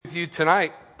You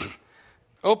tonight.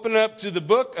 Open up to the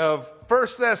book of 1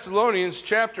 Thessalonians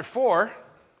chapter 4.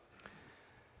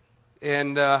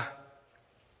 And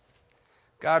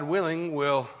God willing,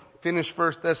 we'll finish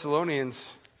 1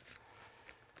 Thessalonians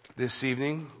this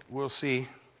evening. We'll see.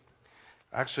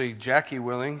 Actually, Jackie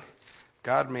willing,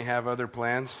 God may have other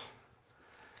plans.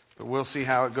 But we'll see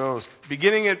how it goes.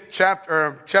 Beginning at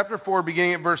chapter 4,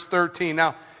 beginning at verse 13.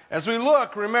 Now, as we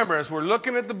look, remember, as we're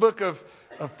looking at the book of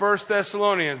 1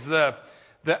 Thessalonians, the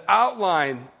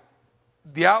outline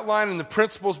and the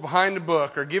principles behind the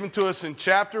book are given to us in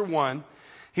chapter 1.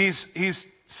 He's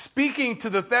speaking to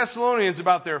the Thessalonians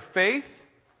about their faith.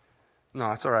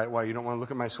 No, it's all right. Why, you don't want to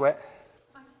look at my sweat?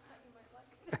 I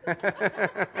just thought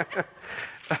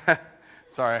you might like.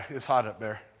 Sorry, it's hot up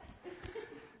there.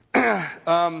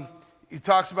 He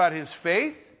talks about his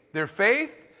faith,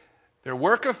 their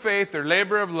work of faith, their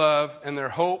labor of love, and their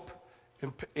hope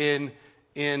in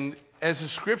as the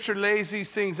scripture lays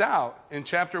these things out in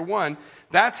chapter 1.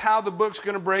 That's how the book's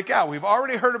going to break out. We've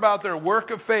already heard about their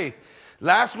work of faith.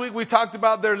 Last week we talked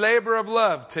about their labor of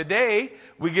love. Today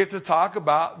we get to talk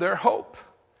about their hope.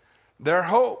 Their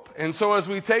hope. And so as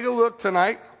we take a look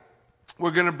tonight,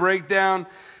 we're going to break down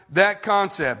that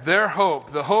concept, their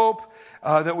hope, the hope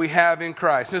that we have in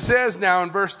Christ. It says now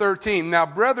in verse 13, "Now,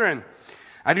 brethren,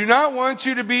 I do not want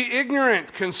you to be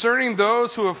ignorant concerning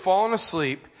those who have fallen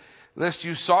asleep, lest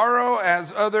you sorrow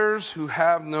as others who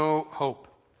have no hope."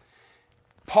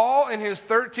 Paul in his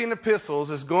 13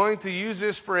 epistles is going to use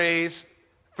this phrase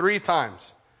 3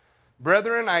 times.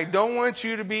 Brethren, I don't want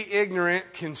you to be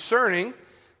ignorant concerning,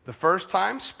 the first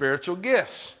time, spiritual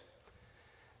gifts.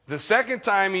 The second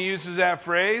time he uses that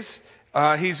phrase,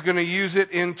 he's going to use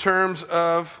it in terms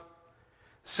of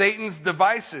Satan's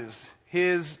devices,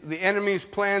 the enemy's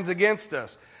plans against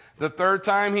us. The third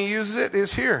time he uses it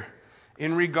is here,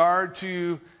 in regard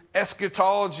to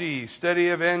eschatology, study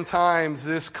of end times,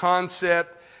 this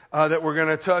concept that we're going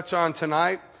to touch on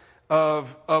tonight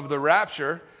of the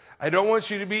rapture. I don't want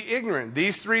you to be ignorant.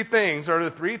 These 3 things are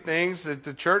the 3 things that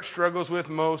the church struggles with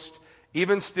most,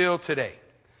 even still today.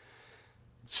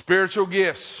 Spiritual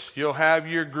gifts. You'll have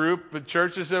your group of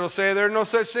churches that will say there are no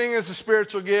such thing as the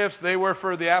spiritual gifts. They were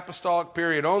for the apostolic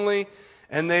period only,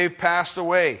 and they've passed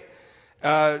away.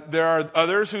 There are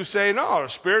others who say, no,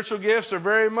 spiritual gifts are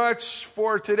very much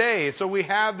for today. So we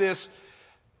have this,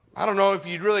 I don't know if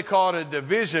you'd really call it a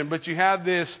division, but you have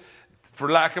this, for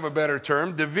lack of a better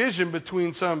term, division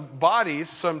between some bodies,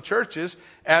 some churches,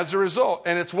 as a result.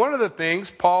 And it's one of the things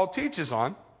Paul teaches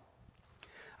on.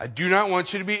 I do not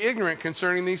want you to be ignorant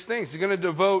concerning these things. He's going to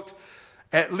devote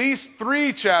at least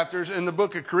 3 chapters in the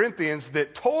book of Corinthians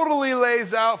that totally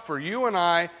lays out for you and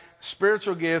I,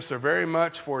 spiritual gifts are very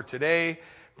much for today.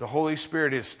 The Holy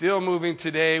Spirit is still moving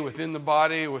today within the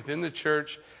body, within the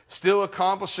church, still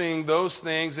accomplishing those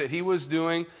things that he was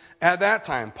doing at that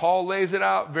time. Paul lays it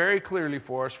out very clearly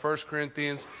for us, 1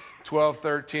 Corinthians 12,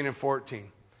 13, and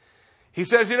 14. He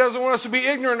says he doesn't want us to be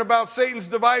ignorant about Satan's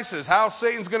devices, how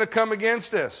Satan's going to come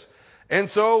against us. And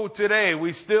so today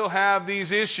we still have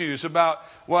these issues about,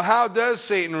 well, how does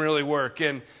Satan really work?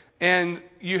 And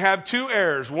you have 2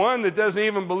 errors. One that doesn't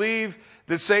even believe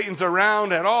that Satan's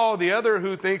around at all. The other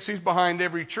who thinks he's behind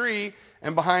every tree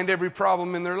and behind every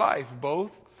problem in their life.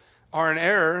 Both are an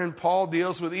error, and Paul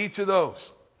deals with each of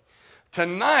those.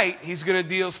 Tonight, he's going to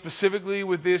deal specifically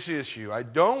with this issue. I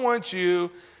don't want you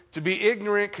to be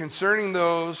ignorant concerning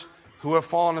those who have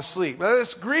fallen asleep. Now,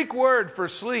 this Greek word for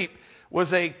sleep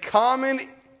was a common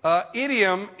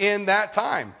idiom in that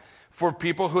time for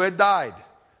people who had died.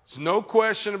 There's no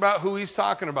question about who he's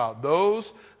talking about.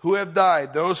 Those who have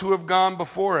died, those who have gone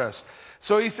before us.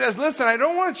 So he says, listen, I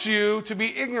don't want you to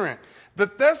be ignorant. The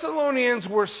Thessalonians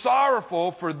were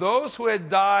sorrowful for those who had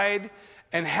died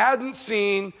and hadn't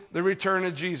seen the return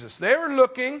of Jesus. They were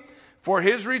looking for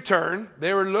his return.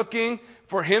 They were looking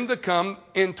for him to come.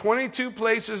 In 22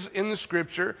 places in the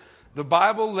scripture, the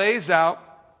Bible lays out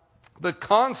the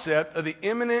concept of the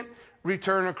imminent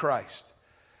return of Christ.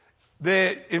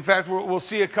 In fact, we'll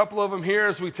see a couple of them here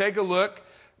as we take a look.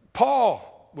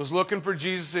 Paul was looking for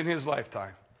Jesus in his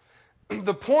lifetime.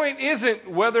 The point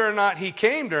isn't whether or not he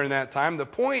came during that time. The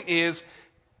point is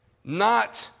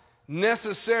not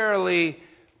necessarily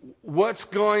what's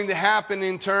going to happen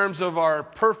in terms of our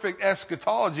perfect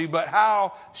eschatology, but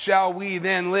how shall we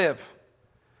then live?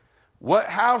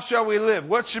 How shall we live?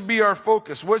 What should be our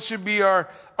focus? What should be our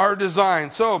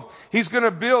design? So he's going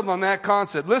to build on that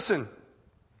concept. Listen,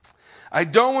 I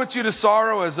don't want you to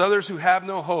sorrow as others who have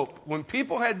no hope. When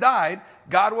people had died,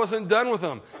 God wasn't done with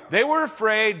them. They were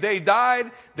afraid. They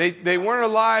died. They weren't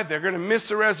alive. They're going to miss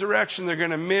the resurrection. They're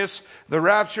going to miss the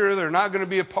rapture. They're not going to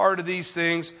be a part of these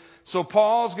things. So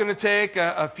Paul's going to take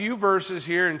a few verses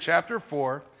here in chapter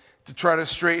 4 to try to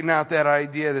straighten out that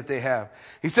idea that they have.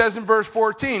 He says in verse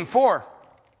 14, "For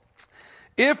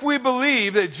if we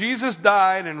believe that Jesus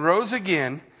died and rose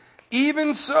again,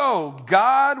 even so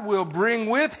God will bring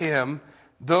with him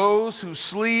those who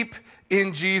sleep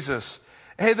in Jesus."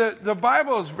 Hey, the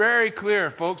Bible is very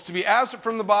clear, folks. To be absent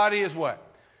from the body is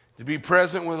what? To be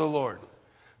present with the Lord.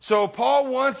 So Paul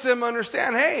wants them to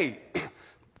understand, hey,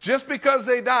 just because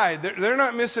they died, they're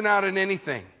not missing out on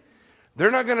anything. They're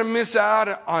not going to miss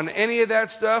out on any of that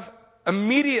stuff.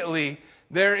 Immediately,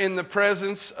 they're in the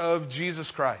presence of Jesus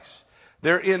Christ.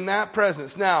 They're in that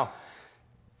presence. Now,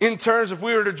 in terms, if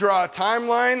we were to draw a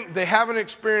timeline, they haven't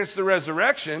experienced the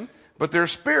resurrection, but their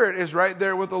spirit is right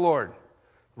there with the Lord.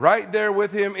 Right there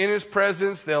with him in his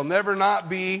presence. They'll never not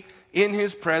be in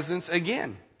his presence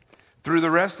again through the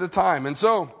rest of the time. And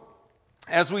so,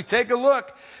 as we take a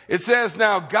look, it says,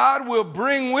 now God will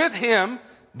bring with him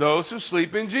those who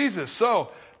sleep in Jesus.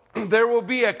 So, there will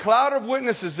be a cloud of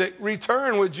witnesses that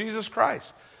return with Jesus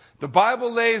Christ. The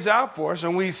Bible lays out for us,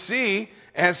 and we see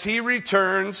as he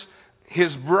returns,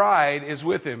 his bride is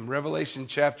with him. Revelation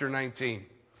chapter 19.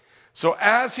 So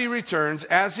as he returns,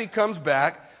 as he comes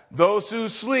back, those who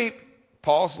sleep,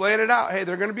 Paul's laying it out. Hey,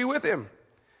 they're going to be with him.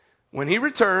 When he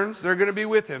returns, they're going to be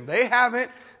with him. They haven't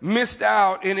missed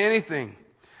out in anything.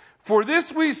 "For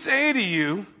this we say to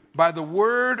you by the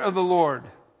word of the Lord,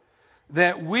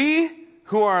 that we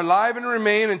who are alive and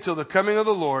remain until the coming of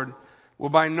the Lord will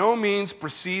by no means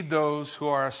precede those who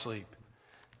are asleep."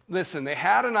 Listen, they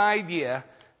had an idea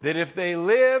that if they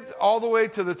lived all the way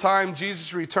to the time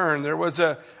Jesus returned, there was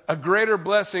a greater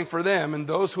blessing for them, and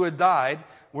those who had died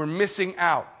were missing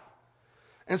out.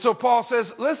 And so Paul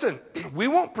says, listen, we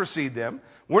won't precede them.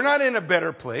 We're not in a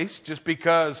better place just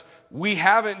because we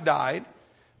haven't died.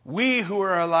 We who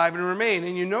are alive and remain.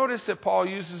 And you notice that Paul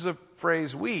uses a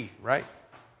phrase, we, right?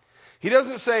 He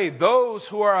doesn't say those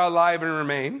who are alive and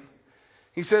remain.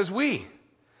 He says we.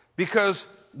 Because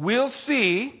we'll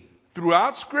see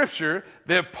throughout Scripture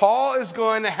that Paul is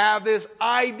going to have this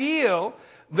ideal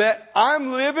that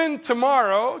I'm living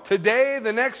tomorrow, today,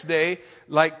 the next day,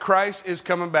 like Christ is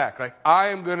coming back. Like I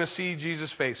am going to see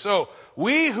Jesus' face. So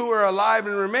we who are alive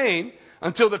and remain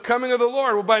until the coming of the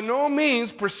Lord will by no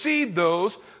means precede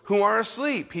those who are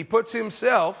asleep. He puts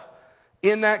himself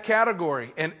in that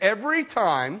category. And every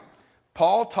time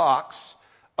Paul talks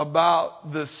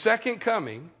about the second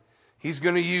coming, he's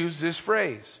going to use this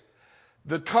phrase.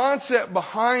 The concept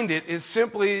behind it is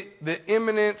simply the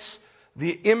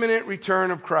imminent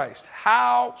return of Christ.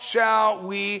 How shall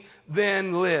we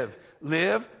then live?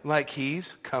 Live like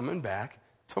he's coming back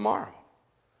tomorrow.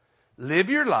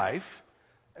 Live your life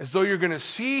as though you're going to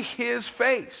see his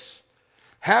face.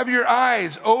 Have your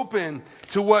eyes open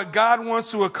to what God wants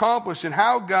to accomplish and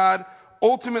how God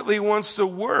ultimately wants to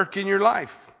work in your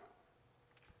life.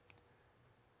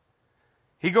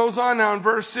 He goes on now in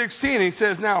verse 16. He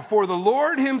says, "Now, for the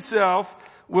Lord himself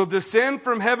will descend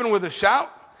from heaven with a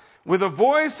shout, with a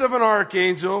voice of an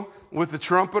archangel, with the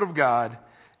trumpet of God,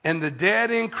 and the dead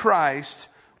in Christ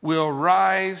will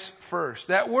rise first."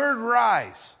 That word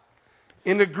rise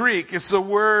in the Greek is the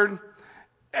word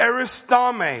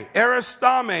aristome.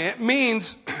 Aristome. It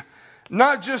means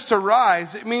not just to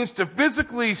rise, it means to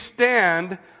physically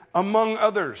stand among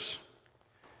others.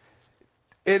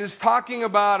 It is talking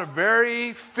about a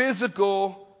very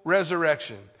physical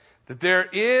resurrection. That there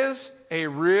is a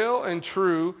real and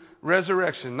true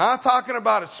resurrection. Not talking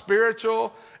about a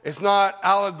spiritual, it's not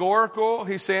allegorical.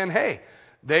 He's saying, hey,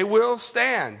 they will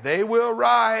stand. They will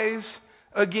rise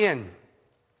again.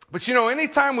 But you know,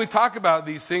 anytime we talk about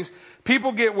these things,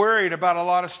 people get worried about a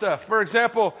lot of stuff. For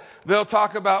example, they'll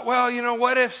talk about, well, you know,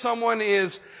 what if someone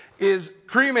is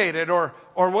cremated, or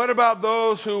what about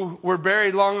those who were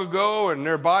buried long ago and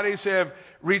their bodies have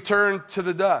returned to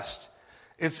the dust?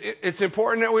 It's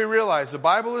important that we realize the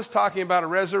Bible is talking about a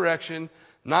resurrection,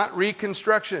 not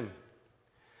reconstruction.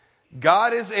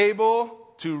 God is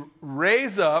able to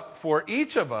raise up for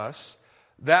each of us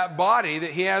that body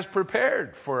that he has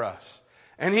prepared for us.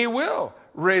 And he will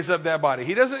raise up that body.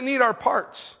 He doesn't need our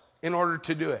parts in order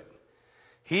to do it.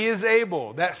 He is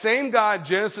able. That same God,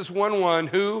 Genesis 1:1,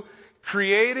 who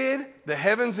created the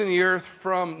heavens and the earth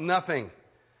from nothing,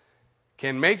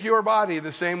 can make your body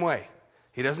the same way.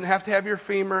 He doesn't have to have your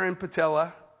femur and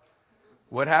patella.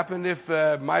 What happened if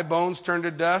my bones turned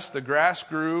to dust? The grass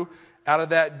grew out of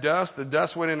that dust. The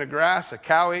dust went into grass. A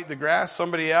cow ate the grass.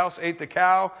 Somebody else ate the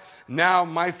cow. Now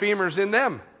my femur's in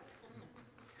them.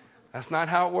 That's not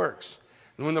how it works.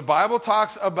 And when the Bible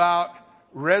talks about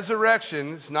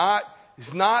resurrection, it's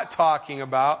not talking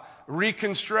about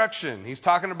reconstruction. He's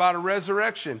talking about a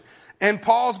resurrection. And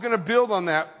Paul's going to build on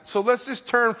that. So let's just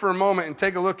turn for a moment and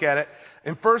take a look at it.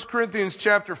 In 1 Corinthians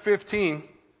chapter 15,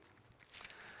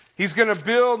 he's going to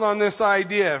build on this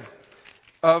idea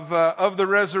of the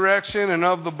resurrection and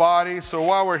of the body. So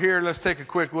while we're here, let's take a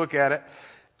quick look at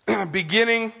it.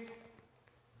 Beginning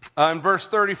in verse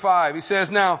 35, he says,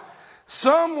 "Now,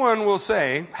 someone will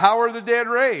say, 'How are the dead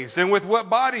raised? And with what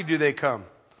body do they come?'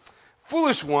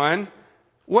 Foolish one,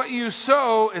 what you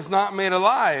sow is not made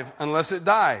alive unless it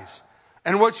dies.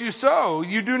 And what you sow,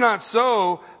 you do not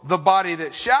sow the body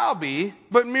that shall be,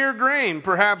 but mere grain,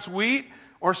 perhaps wheat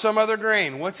or some other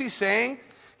grain." What's he saying?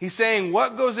 He's saying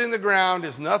what goes in the ground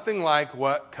is nothing like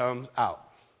what comes out.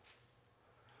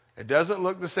 It doesn't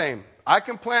look the same. I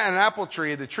can plant an apple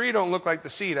tree. The tree don't look like the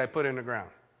seed I put in the ground.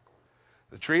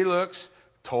 The tree looks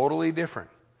totally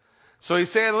different. So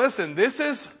he's saying, listen, this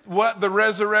is what the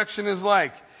resurrection is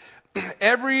like.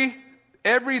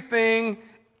 Everything,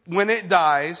 when it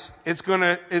dies, it's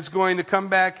going to come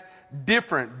back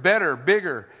different, better,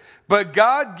 bigger. But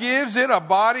God gives it a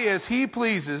body as he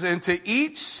pleases, and to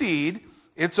each seed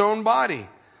its own body.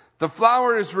 The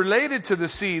flower is related to the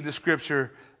seed, the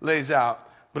scripture lays out,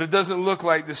 but it doesn't look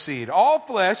like the seed. All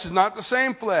flesh is not the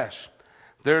same flesh.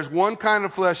 There's one kind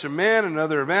of flesh of men,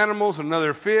 another of animals, another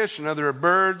of fish, another of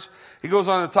birds. He goes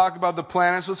on to talk about the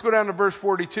planets. Let's go down to verse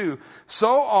 42.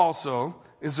 "So also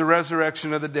is the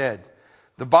resurrection of the dead.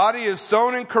 The body is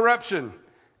sown in corruption.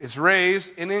 It's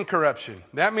raised in incorruption."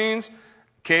 That means, in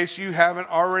case you haven't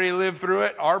already lived through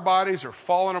it, our bodies are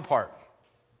falling apart.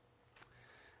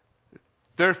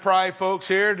 There's probably folks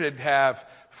here that have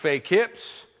fake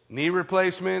hips, knee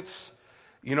replacements.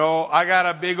 You know, I got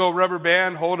a big old rubber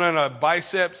band holding a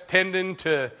biceps tendon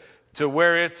to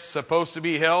where it's supposed to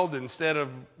be held instead of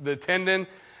the tendon.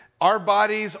 Our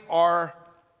bodies are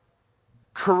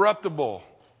corruptible.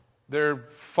 They're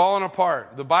falling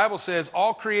apart. The Bible says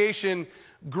all creation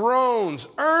groans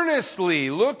earnestly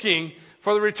looking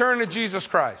for the return of Jesus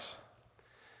Christ,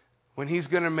 when he's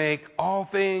going to make all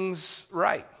things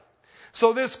right.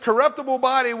 So this corruptible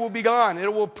body will be gone.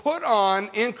 It will put on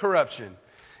incorruption.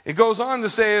 It goes on to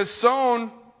say, "It's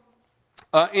sown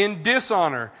in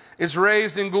dishonor. It's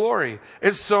raised in glory.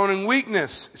 It's sown in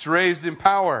weakness. It's raised in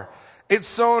power. It's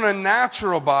sown a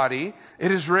natural body.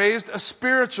 It is raised a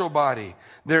spiritual body."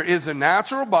 There is a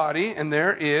natural body and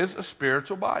there is a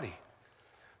spiritual body.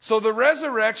 So the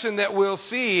resurrection that we'll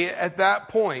see at that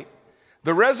point,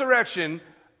 the resurrection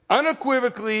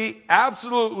unequivocally,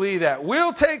 absolutely, that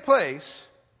will take place.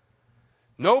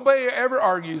 Nobody ever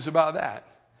argues about that.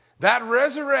 That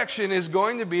resurrection is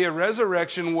going to be a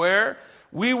resurrection where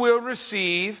we will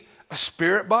receive a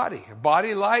spirit body, a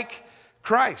body like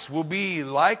Christ, will be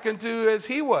like unto as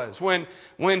he was. When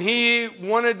he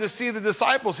wanted to see the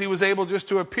disciples, he was able just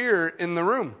to appear in the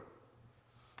room.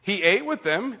 He ate with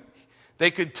them.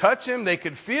 They could touch him. They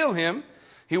could feel him.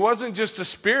 He wasn't just a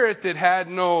spirit that had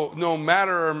no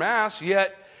matter or mass,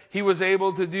 yet he was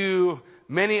able to do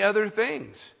many other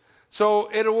things. So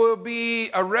it will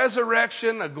be a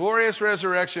resurrection, a glorious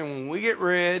resurrection, when we get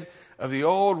rid of the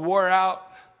old wore out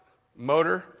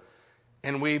motor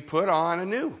and we put on a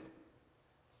new.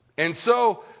 And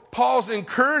so Paul's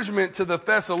encouragement to the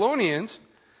Thessalonians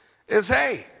is,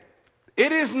 hey,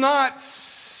 it is not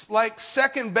like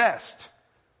second best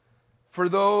for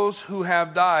those who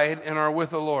have died and are with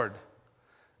the Lord.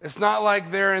 It's not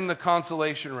like they're in the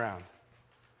consolation round.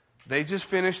 They just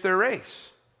finished their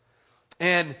race.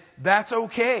 And that's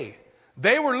okay.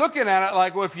 They were looking at it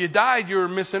like, well, if you died, you were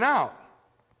missing out.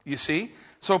 You see?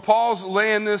 So Paul's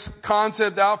laying this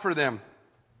concept out for them.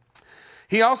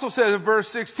 He also says in verse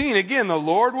 16, again, "The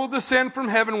Lord will descend from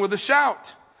heaven with a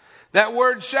shout." That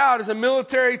word shout is a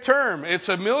military term. It's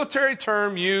a military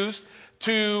term used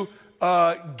to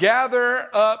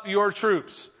gather up your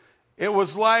troops. It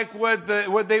was like what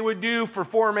they would do for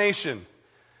formation.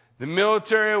 The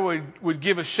military would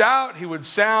give a shout. He would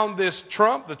sound this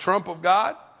trump, the trump of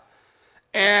God.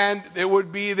 And it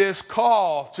would be this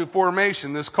call to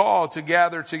formation, this call to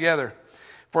gather together.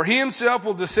 "For he himself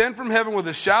will descend from heaven with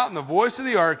a shout and the voice of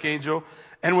the archangel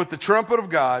and with the trumpet of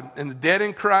God, and the dead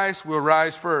in Christ will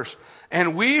rise first.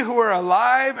 And we who are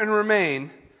alive and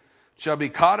remain shall be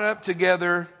caught up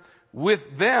together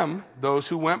with them," those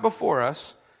who went before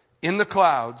us, "in the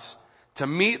clouds to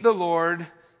meet the Lord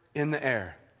in the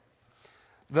air."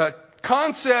 The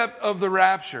concept of the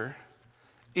rapture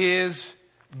is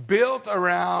built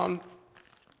around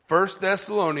 1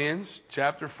 Thessalonians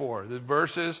chapter 4, the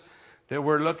verses that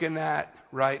we're looking at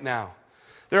right now.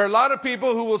 There are a lot of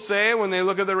people who will say when they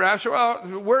look at the rapture, well,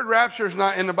 the word rapture is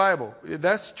not in the Bible.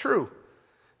 That's true.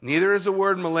 Neither is the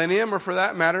word millennium, or for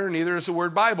that matter, neither is the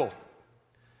word Bible.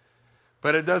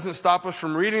 But it doesn't stop us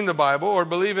from reading the Bible or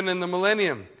believing in the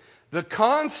millennium. The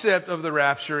concept of the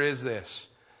rapture is this.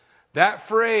 That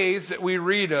phrase that we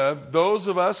read of, those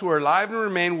of us who are alive and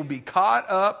remain will be caught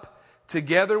up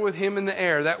together with him in the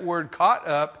air. That word caught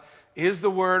up is the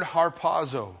word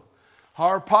harpazo.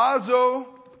 Harpazo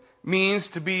means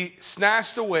to be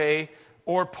snatched away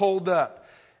or pulled up.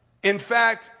 In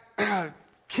fact,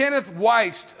 Kenneth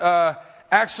Weist,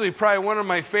 actually probably one of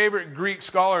my favorite Greek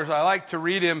scholars. I like to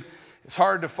read him. It's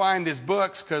hard to find his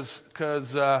books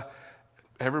because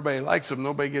everybody likes them.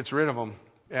 Nobody gets rid of them.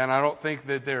 And I don't think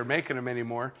that they're making them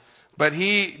anymore. But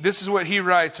this is what he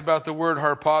writes about the word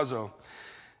harpazo.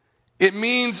 It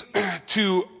means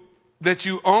that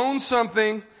you own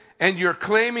something and you're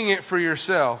claiming it for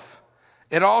yourself.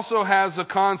 It also has a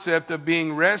concept of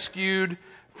being rescued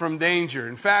from danger.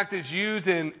 In fact, it's used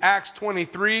in Acts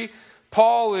 23.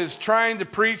 Paul is trying to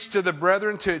preach to the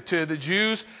brethren, to the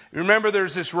Jews. Remember,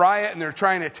 there's this riot and they're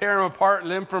trying to tear him apart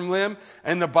limb from limb.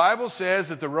 And the Bible says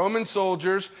that the Roman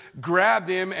soldiers grabbed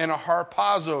him and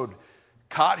harpazoed,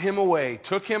 caught him away,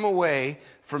 took him away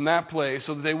from that place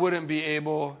so that they wouldn't be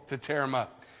able to tear him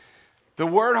up. The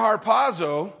word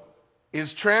harpazo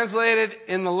is translated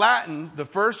in the Latin, the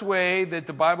first way that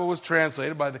the Bible was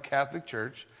translated by the Catholic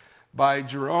Church, by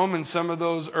Jerome and some of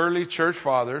those early church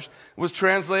fathers, was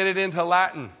translated into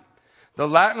Latin. The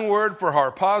Latin word for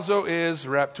harpazo is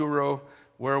rapturo,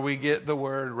 where we get the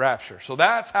word rapture. So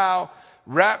that's how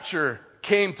rapture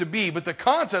came to be. But the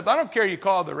concept, I don't care you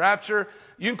call it the rapture,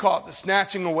 you can call it the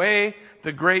snatching away,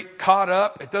 the great caught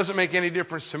up. It doesn't make any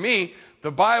difference to me.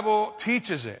 The Bible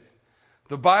teaches it.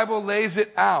 The Bible lays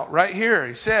it out right here.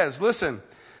 He says, listen,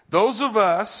 those of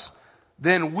us,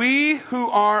 then we who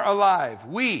are alive,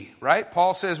 we, right?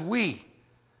 Paul says we.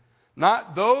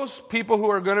 Not those people who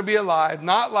are going to be alive,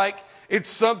 not like it's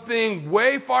something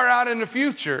way far out in the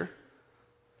future.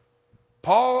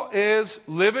 Paul is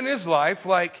living his life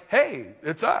like, hey,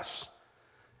 it's us.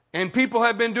 And people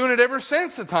have been doing it ever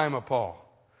since the time of Paul.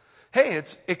 Hey,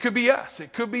 it could be us.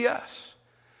 It could be us.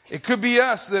 It could be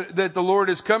us that the Lord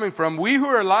is coming from. We who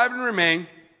are alive and remain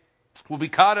will be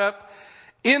caught up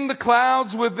in the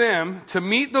clouds with them to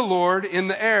meet the Lord in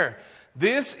the air.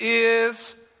 This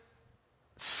is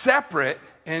separate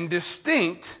and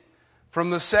distinct from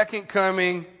the second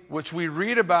coming, which we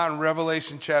read about in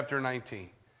Revelation chapter 19.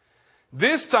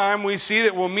 This time we see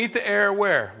that we'll meet the air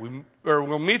where?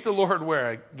 We'll meet the Lord where?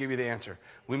 I give you the answer.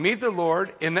 We meet the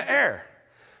Lord in the air.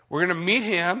 We're going to meet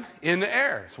him in the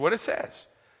air. That's what it says.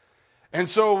 And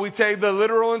so we take the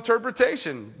literal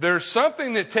interpretation. There's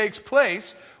something that takes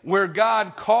place where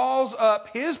God calls up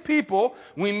his people.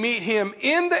 We meet him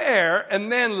in the air.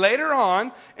 And then later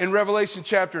on in Revelation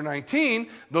chapter 19,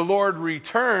 the Lord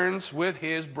returns with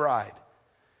his bride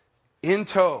in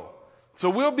tow. So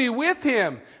we'll be with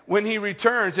him when he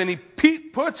returns and he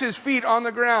puts his feet on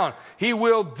the ground. He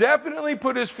will definitely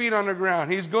put his feet on the ground.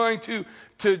 He's going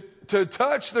to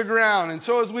touch the ground. And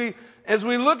so as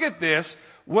we look at this,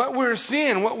 what we're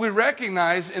seeing, what we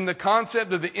recognize in the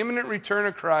concept of the imminent return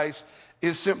of Christ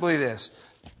is simply this.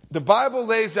 The Bible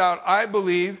lays out, I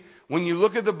believe, when you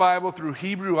look at the Bible through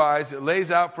Hebrew eyes, it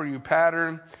lays out for you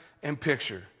pattern and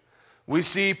picture. We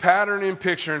see pattern and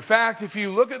picture. In fact, if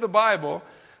you look at the Bible,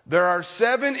 there are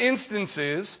 7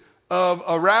 instances of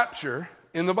a rapture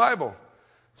in the Bible.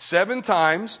 7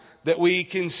 times that we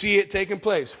can see it taking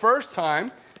place. First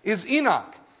time is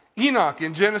Enoch. Enoch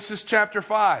in Genesis chapter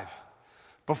 5.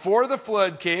 Before the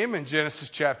flood came in Genesis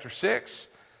chapter 6,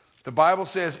 the Bible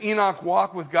says Enoch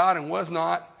walked with God and was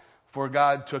not, for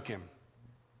God took him.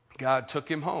 God took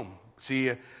him home.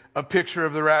 See a picture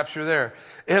of the rapture there.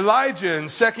 Elijah in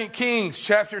 2 Kings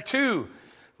chapter 2,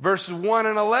 verses 1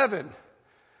 and 11.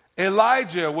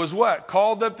 Elijah was what?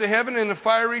 Called up to heaven in a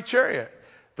fiery chariot.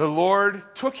 The Lord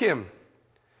took him.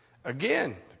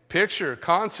 Again, picture,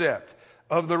 concept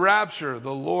of the rapture,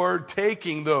 the Lord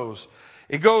taking those.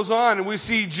 It goes on, and we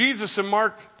see Jesus in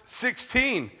Mark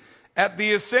 16 at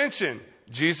the ascension.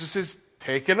 Jesus is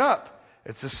taken up.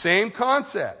 It's the same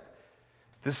concept.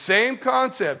 The same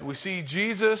concept. We see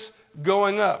Jesus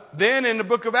going up. Then in the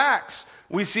book of Acts,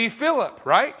 we see Philip,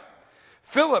 right?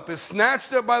 Philip is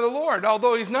snatched up by the Lord.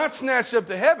 Although he's not snatched up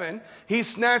to heaven, he's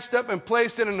snatched up and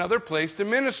placed in another place to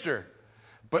minister.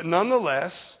 But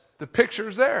nonetheless, the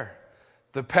picture's there.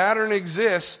 The pattern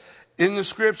exists in the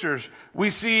scriptures. We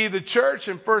see the church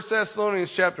in 1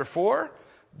 Thessalonians chapter 4.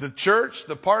 The church,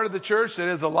 the part of the church that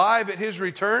is alive at his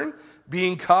return,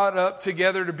 being caught up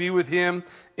together to be with him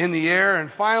in the air.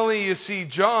 And finally, you see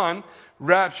John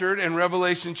raptured in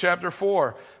Revelation chapter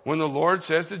 4, when the Lord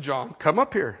says to John, come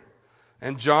up here.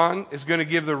 And John is going to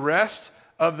give the rest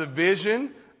of the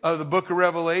vision of the book of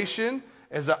Revelation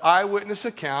as an eyewitness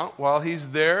account while he's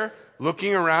there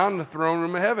looking around the throne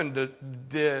room of heaven,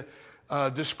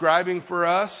 describing for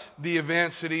us the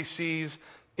events that he sees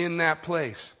in that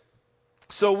place.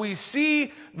 So we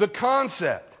see the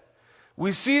concept.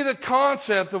 We see the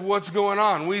concept of what's going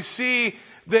on. We see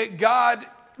that God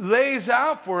lays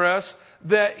out for us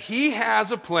that he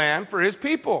has a plan for his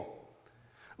people.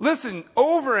 Listen,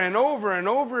 over and over and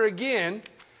over again,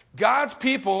 God's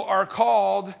people are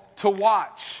called to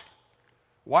watch.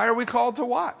 Why are we called to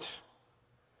watch?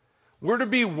 We're to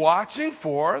be watching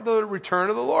for the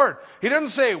return of the Lord. He doesn't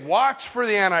say watch for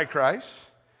the Antichrist.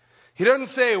 He doesn't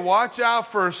say watch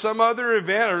out for some other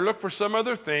event or look for some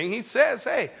other thing. He says,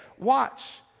 hey,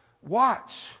 watch.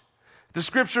 Watch. The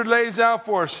scripture lays out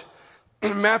for us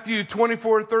in Matthew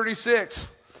 24:36.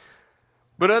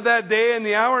 But of that day and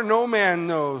the hour no man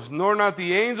knows, nor not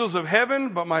the angels of heaven,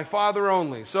 but my Father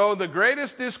only. So the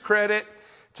greatest discredit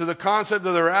to the concept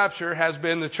of the rapture has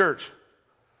been the church.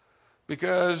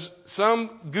 Because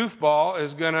some goofball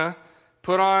is going to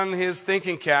put on his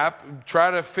thinking cap,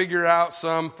 try to figure out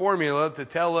some formula to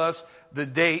tell us the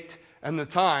date and the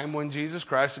time when Jesus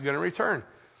Christ is going to return.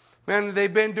 Man,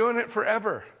 they've been doing it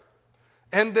forever.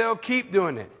 And they'll keep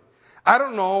doing it. I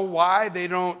don't know why they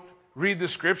don't read the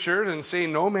scripture and say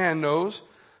no man knows.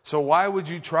 So why would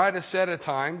you try to set a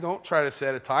time? Don't try to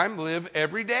set a time. Live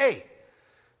every day.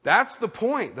 That's the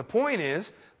point. The point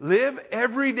is, live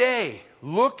every day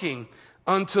looking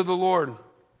unto the Lord.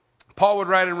 Paul would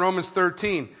write in Romans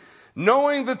 13,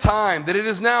 knowing the time, that it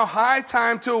is now high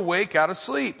time to awake out of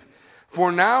sleep.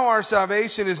 For now our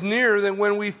salvation is nearer than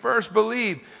when we first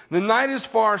believed. The night is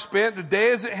far spent, the day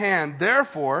is at hand.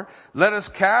 Therefore, let us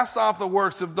cast off the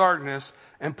works of darkness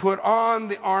and put on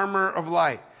the armor of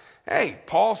light. Hey,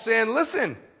 Paul's saying,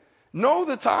 listen, know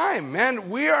the time, man.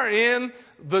 We are in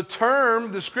the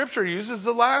term the scripture uses,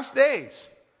 the last days.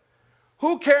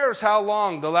 Who cares how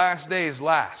long the last days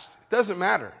last? It doesn't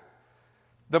matter.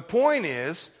 The point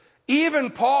is, even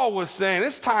Paul was saying,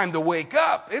 it's time to wake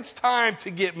up. It's time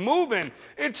to get moving.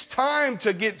 It's time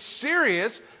to get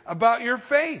serious about your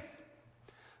faith.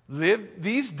 Live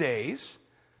these days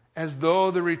as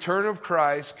though the return of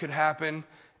Christ could happen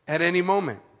at any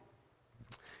moment.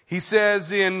 He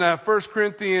says in 1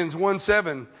 Corinthians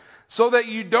 1:7, so that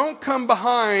you don't come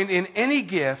behind in any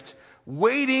gift,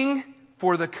 waiting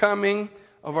for the coming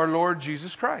of our Lord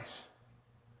Jesus Christ.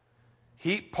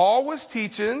 Paul was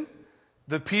teaching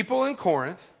the people in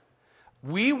Corinth,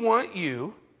 we want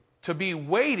you to be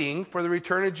waiting for the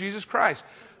return of Jesus Christ,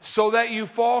 so that you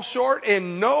fall short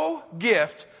in no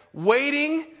gift,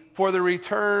 waiting for the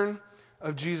return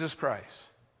of Jesus Christ.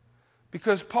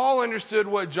 Because Paul understood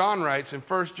what John writes in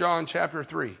 1 John chapter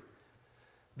 3,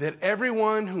 that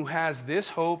everyone who has this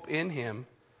hope in him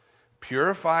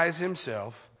purifies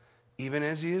himself even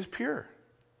as he is pure.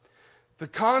 The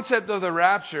concept of the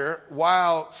rapture,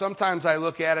 while sometimes I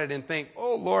look at it and think,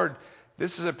 oh Lord,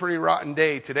 this is a pretty rotten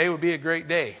day. Today would be a great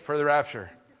day for the rapture.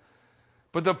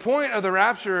 But the point of the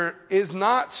rapture is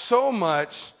not so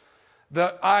much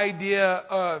the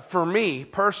idea, for me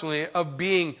personally, of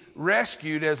being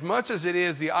rescued as much as it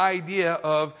is the idea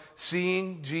of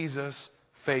seeing Jesus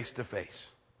face to face.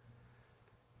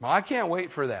 Well, I can't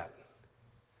wait for that.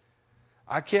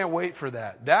 I can't wait for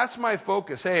that. That's my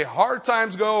focus. Hey, hard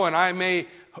times go and I may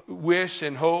wish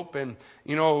and hope and,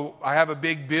 I have a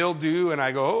big bill due and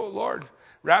I go, oh Lord,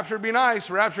 rapture would be nice.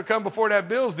 Rapture come before that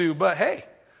bill's due. But hey,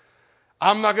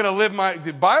 I'm not going to live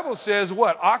the Bible says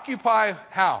what? Occupy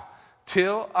how?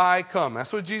 Till I come.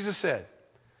 That's what Jesus said.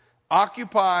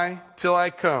 Occupy till I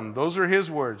come. Those are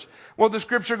his words. Well, the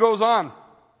scripture goes on.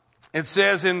 It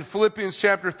says in Philippians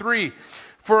chapter 3,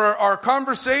 for our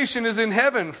conversation is in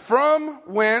heaven, from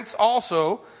whence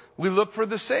also we look for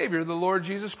the Savior, the Lord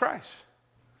Jesus Christ.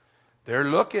 They're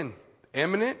looking.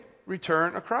 Imminent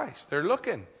return of Christ. They're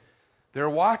looking. They're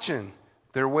watching.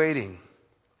 They're waiting.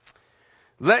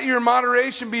 Let your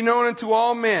moderation be known unto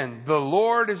all men. The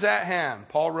Lord is at hand.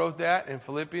 Paul wrote that in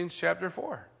Philippians chapter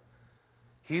 4.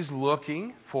 He's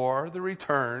looking for the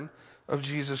return of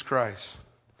Jesus Christ.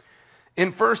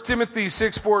 In 1 Timothy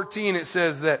 6:14 it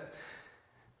says that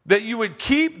you would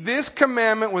keep this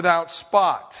commandment without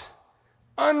spot,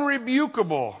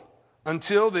 unrebukable,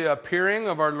 until the appearing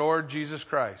of our Lord Jesus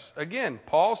Christ. Again,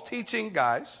 Paul's teaching,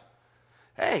 guys,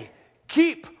 hey,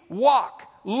 keep,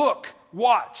 walk, look,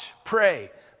 watch,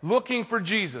 pray, looking for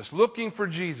Jesus, looking for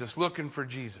Jesus, looking for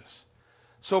Jesus.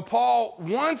 So Paul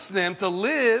wants them to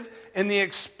live in the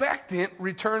expectant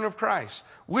return of Christ,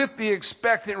 with the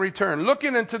expectant return,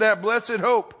 looking into that blessed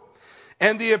hope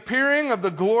and the appearing of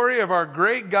the glory of our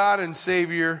great God and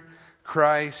Savior,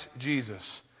 Christ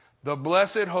Jesus. The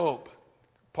blessed hope,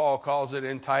 Paul calls it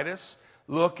in Titus,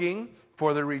 looking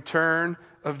for the return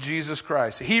of Jesus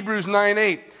Christ. Hebrews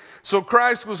 9:8. So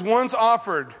Christ was once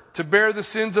offered to bear the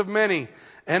sins of many,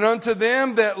 and unto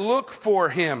them that look for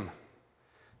him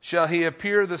shall he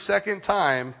appear the second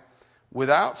time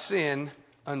without sin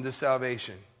unto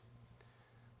salvation.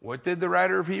 What did the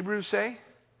writer of Hebrews say?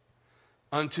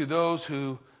 Unto those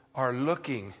who are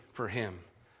looking for him,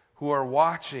 who are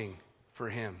watching for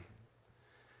him.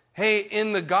 Hey,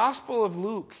 in the Gospel of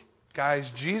Luke, guys,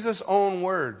 Jesus' own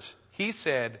words, he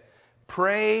said,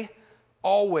 pray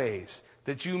always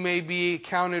that you may be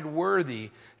counted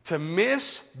worthy to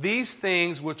miss these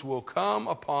things which will come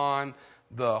upon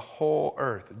the whole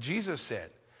earth. Jesus said,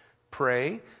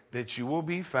 pray that you will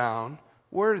be found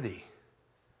worthy.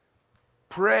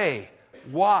 Pray,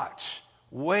 watch,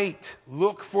 wait,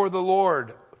 look for the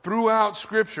Lord. Throughout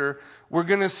Scripture, we're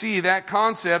going to see that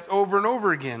concept over and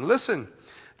over again. Listen,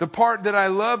 the part that I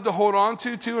love to hold on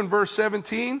to in verse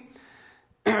 17,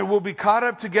 will be caught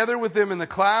up together with them in the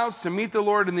clouds to meet the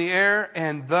Lord in the air,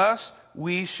 and thus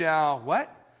we shall,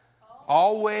 what?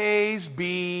 Always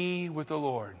be with the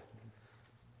Lord.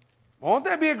 Won't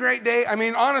that be a great day? I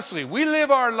mean, honestly, we live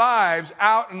our lives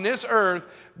out in this earth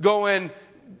going,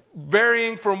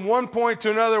 varying from one point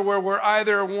to another where we're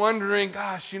either wondering,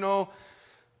 gosh,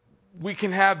 we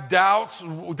can have doubts.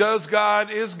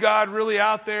 Is God really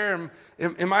out there?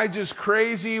 Am I just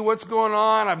crazy? What's going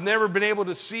on? I've never been able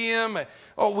to see him.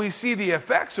 We see the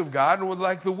effects of God, and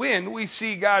like the wind, we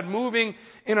see God moving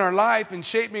in our life and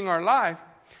shaping our life.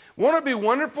 Won't it be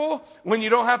wonderful when you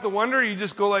don't have to wonder? You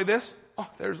just go like this. Oh,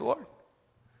 there's the Lord.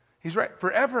 He's right.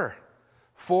 Forever.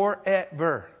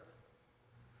 Forever.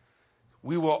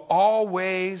 We will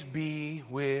always be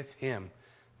with him.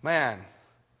 Man,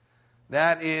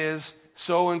 that is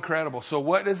so incredible. So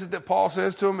what is it that Paul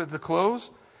says to him at the close?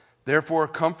 Therefore,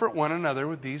 comfort one another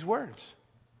with these words.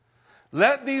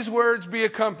 Let these words be a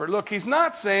comfort. Look, he's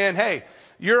not saying, hey,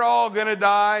 you're all going to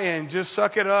die and just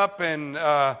suck it up and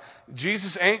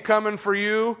Jesus ain't coming for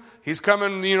you. He's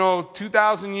coming,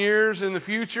 2,000 years in the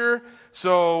future.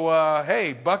 So,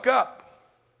 hey, buck up.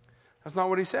 That's not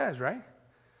what he says, right?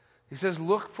 He says,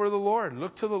 look for the Lord.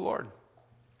 Look to the Lord.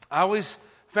 I always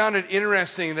found it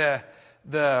interesting,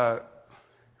 the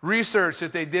research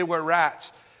that they did with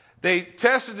rats. They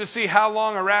tested to see how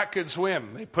long a rat could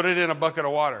swim. They put it in a bucket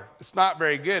of water. It's not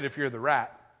very good if you're the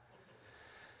rat.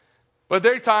 But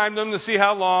they timed them to see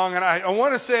how long, and I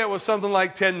want to say it was something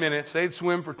like 10 minutes. They'd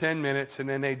swim for 10 minutes, and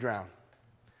then they'd drown.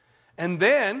 And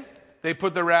then they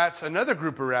put another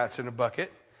group of rats in a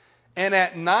bucket, and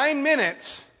at 9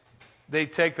 minutes,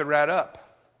 they'd take the rat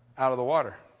up out of the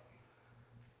water.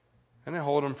 And they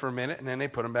hold them for a minute, and then they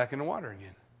put them back in the water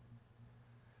again.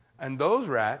 And those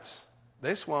rats,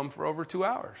 they swam for over 2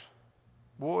 hours.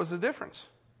 What was the difference?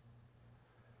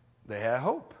 They had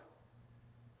hope.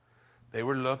 They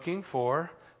were looking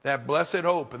for that blessed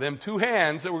hope, them two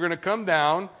hands that were going to come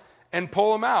down and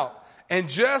pull them out. And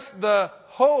just the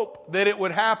hope that it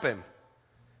would happen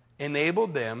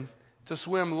enabled them to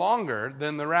swim longer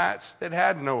than the rats that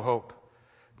had no hope.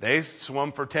 They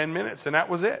swam for 10 minutes, and that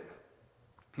was it.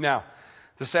 Now,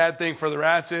 the sad thing for the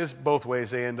rats is both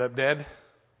ways they end up dead.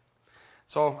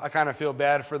 So I kind of feel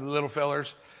bad for the little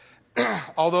fellers.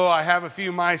 Although I have a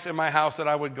few mice in my house that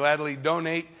I would gladly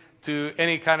donate to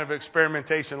any kind of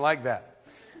experimentation like that.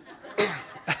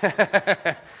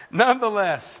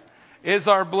 Nonetheless, it's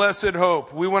our blessed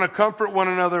hope. We want to comfort one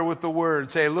another with the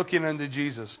words, hey, looking unto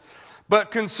Jesus.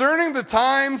 But concerning the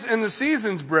times and the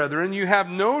seasons, brethren, you have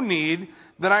no need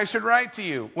that I should write to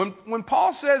you. When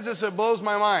Paul says this, it blows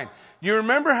my mind. You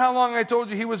remember how long I told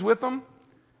you he was with them?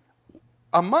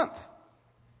 A month.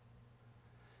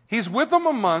 He's with them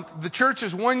a month. The church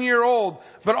is 1 year old.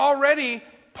 But already,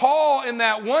 Paul, in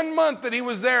that 1 month that he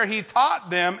was there, he taught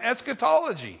them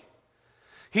eschatology.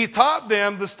 He taught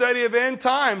them the study of end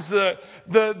times, the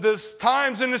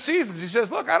times and the seasons. He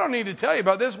says, look, I don't need to tell you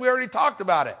about this. We already talked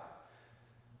about it.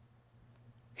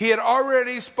 He had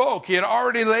already spoke. He had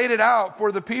already laid it out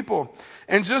for the people.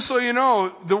 And just so you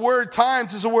know, the word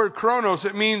times is the word chronos.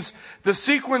 It means the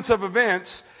sequence of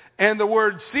events. And the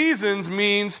word seasons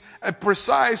means a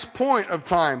precise point of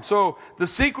time. So the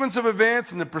sequence of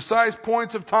events and the precise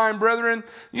points of time, brethren,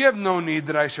 you have no need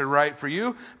that I should write for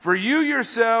you. For you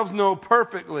yourselves know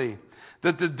perfectly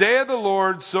that the day of the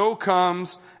Lord so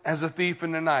comes as a thief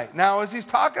in the night. Now, as he's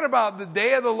talking about the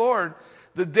day of the Lord,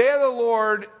 The day of the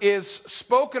Lord is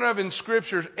spoken of in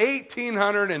Scriptures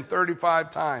 1,835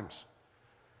 times.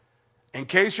 In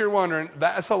case you're wondering,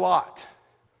 that's a lot.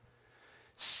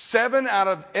 7 out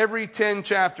of every 10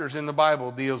 chapters in the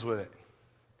Bible deals with it.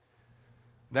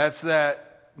 That's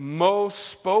that most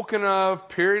spoken of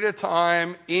period of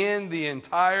time in the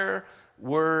entire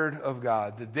Word of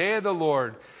God. The day of the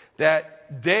Lord,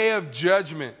 that day of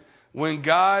judgment when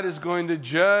God is going to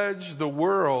judge the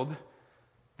world,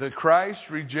 the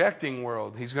Christ-rejecting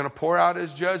world. He's going to pour out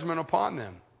His judgment upon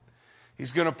them.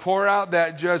 He's going to pour out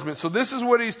that judgment. So this is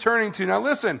what He's turning to. Now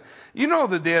listen, you know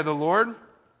the day of the Lord.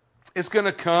 It's going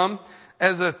to come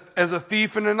as a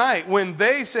thief in the night. When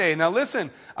they say, now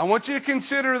listen, I want you to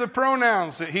consider the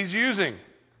pronouns that He's using.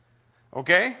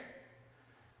 Okay?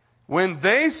 When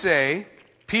they say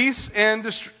peace and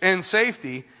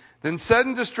safety, then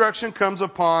sudden destruction comes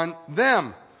upon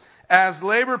them, as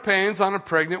labor pains on a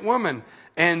pregnant woman,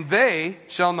 and they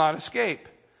shall not escape.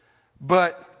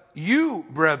 But you,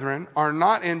 brethren, are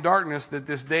not in darkness, that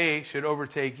this day should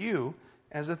overtake you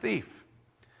as a thief.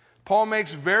 Paul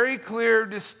makes very clear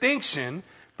distinction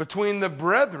between the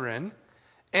brethren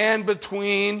and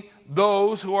between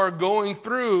those who are going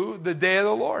through the day of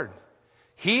the Lord.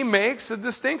 He makes a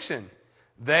distinction.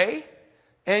 They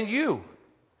and you.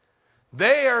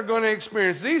 They are going to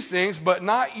experience these things, but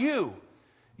not you.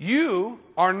 You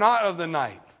are not of the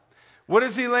night. What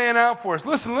is he laying out for us?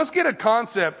 Listen, let's get a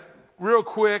concept real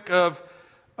quick of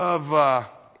the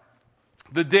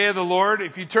day of the Lord.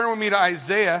 If you turn with me to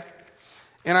Isaiah,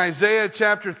 in Isaiah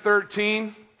chapter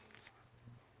 13,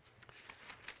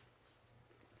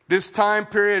 this time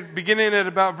period beginning at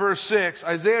about verse 6,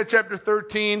 Isaiah chapter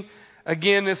 13,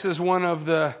 again, this is one of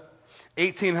the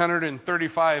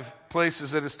 1,835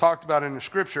 places that is talked about in the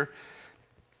Scripture.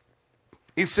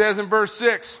 He says in verse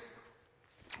 6,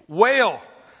 wail,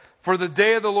 for the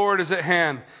day of the Lord is at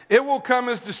hand. It will come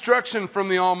as destruction from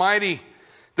the Almighty.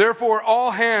 Therefore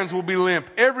all hands will be limp,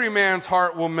 every man's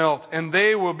heart will melt, and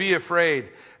they will be afraid.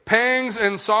 Pangs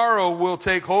and sorrow will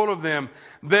take hold of them.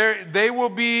 They will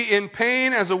be in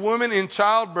pain as a woman in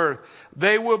childbirth.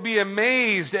 They will be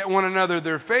amazed at one another.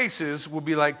 Their faces will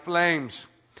be like flames.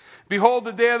 Behold,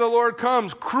 the day of the Lord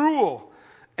comes, cruel,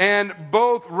 and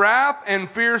both wrath and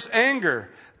fierce anger,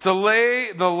 to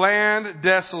lay the land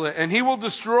desolate, and He will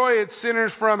destroy its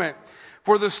sinners from it.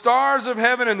 For the stars of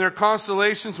heaven and their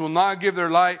constellations will not give their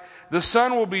light. The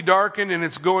sun will be darkened in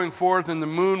its going forth, and the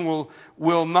moon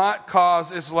will not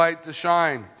cause its light to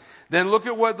shine. Then look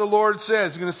at what the Lord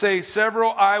says. He's going to say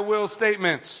several I will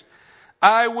statements.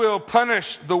 I will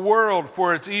punish the world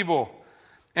for its evil,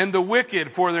 and the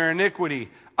wicked for their iniquity.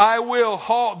 I will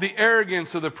halt the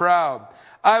arrogance of the proud.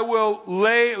 I will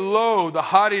lay low the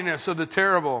haughtiness of the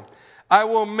terrible. I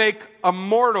will make a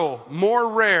mortal more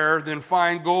rare than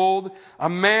fine gold, a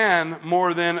man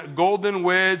more than a golden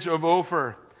wedge of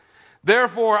Ophir.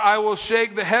 Therefore I will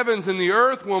shake the heavens, and the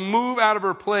earth will move out of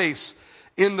her place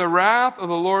in the wrath of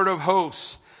the Lord of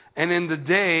hosts, and in the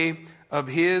day of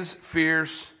His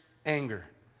fierce anger.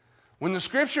 When the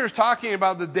Scripture is talking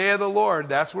about the day of the Lord,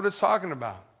 that's what it's talking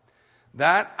about.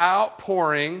 That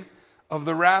outpouring of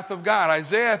the wrath of God.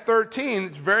 Isaiah 13,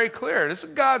 it's very clear. This is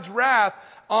God's wrath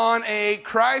on a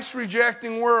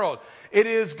Christ-rejecting world. It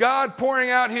is God pouring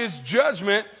out His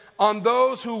judgment on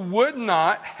those who would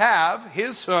not have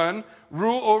His Son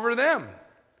rule over them.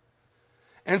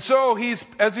 And so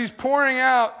as He's pouring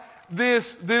out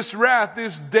this wrath,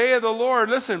 this day of the Lord,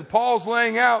 listen, Paul's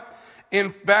laying out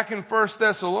back in 1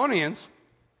 Thessalonians,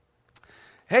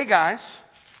 hey guys,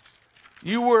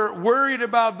 you were worried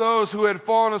about those who had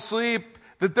fallen asleep,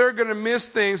 that they're going to miss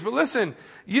things. But listen,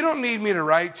 you don't need me to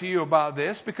write to you about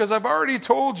this because I've already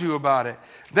told you about it.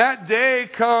 That day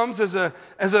comes as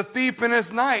a thief in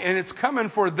its night, and it's coming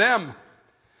for them.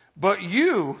 But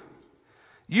you,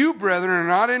 brethren, are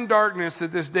not in darkness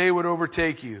that this day would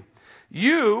overtake you.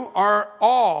 You are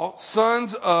all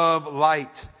sons of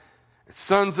light,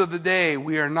 sons of the day.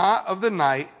 We are not of the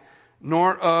night,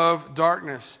 nor of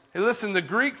darkness. Hey, listen, the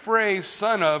Greek phrase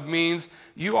son of means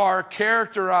you are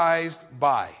characterized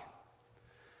by.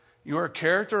 You are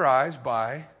characterized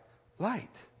by light.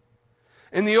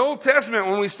 In the Old Testament,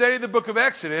 when we study the book of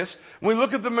Exodus, when we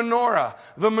look at the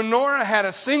menorah had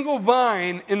a single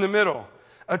vine in the middle.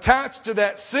 Attached to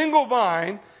that single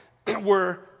vine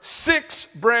were 6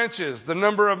 branches, the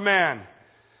number of man.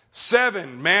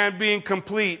 7, man being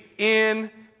complete in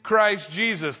Christ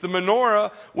Jesus. The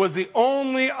menorah was the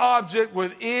only object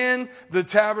within the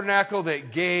tabernacle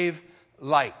that gave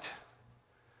light.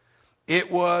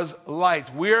 It was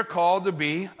light. We are called to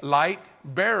be light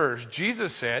bearers.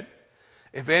 Jesus said,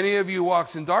 if any of you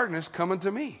walks in darkness, come unto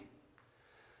me.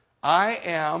 I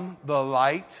am the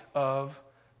light of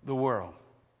the world.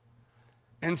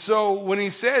 And so when he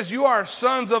says you are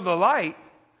sons of the light,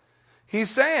 he's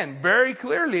saying very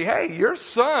clearly, hey, you're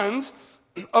sons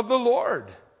of the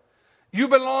Lord. You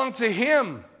belong to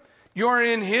him. You're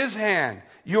in his hand.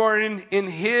 You're in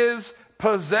his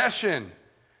possession.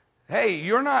 Hey,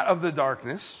 you're not of the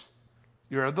darkness.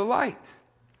 You're of the light.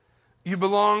 You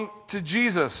belong to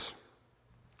Jesus.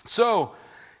 So,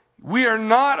 we are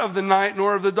not of the night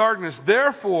nor of the darkness.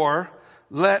 Therefore,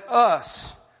 let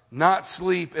us not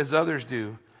sleep as others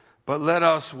do, but let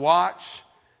us watch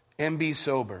and be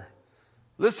sober.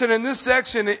 Listen, in this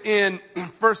section in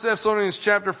 1 Thessalonians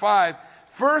chapter 5,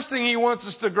 first thing he wants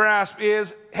us to grasp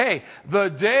is, hey, the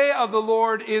day of the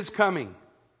Lord is coming.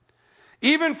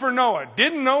 Even for Noah.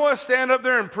 Didn't Noah stand up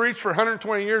there and preach for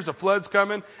 120 years, the flood's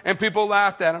coming, and people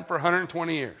laughed at him for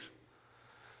 120 years?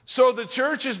 So the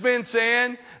church has been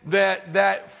saying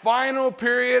that final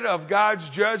period of God's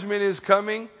judgment is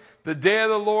coming. The day of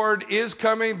the Lord is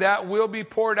coming. That will be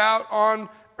poured out on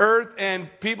earth, and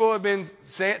people have been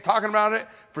talking about it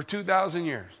for 2,000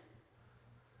 years.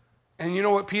 And you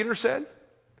know what Peter said?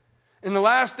 In the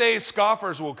last days,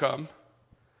 scoffers will come,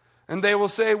 and they will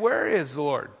say, where is the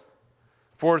Lord?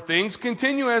 For things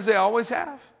continue as they always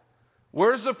have.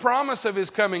 Where's the promise of his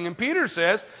coming? And Peter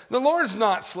says, the Lord's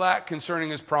not slack concerning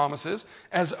his promises,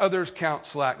 as others count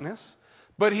slackness.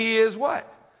 But he is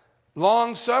what?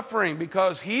 Long-suffering,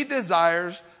 because he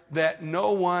desires that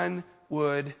no one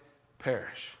would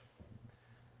perish.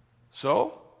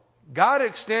 So, God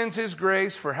extends his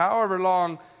grace for however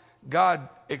long God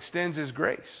extends his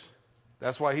grace.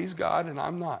 That's why he's God and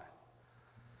I'm not.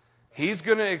 He's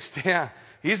going to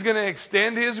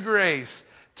extend his grace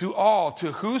to all,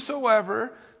 to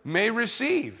whosoever may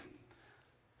receive.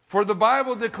 For the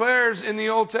Bible declares in the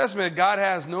Old Testament, God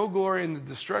has no glory in the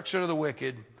destruction of the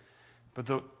wicked, but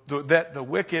that the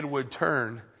wicked would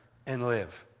turn and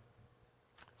live.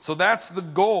 So that's the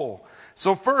goal.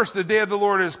 So first, the day of the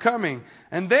Lord is coming.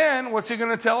 And then, what's he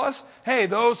going to tell us? Hey,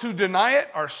 those who deny it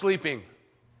are sleeping.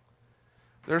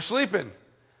 They're sleeping.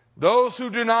 Those who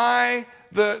deny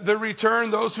the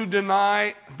return, those who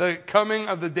deny the coming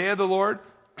of the day of the Lord,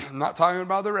 I'm not talking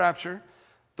about the rapture.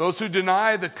 Those who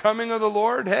deny the coming of the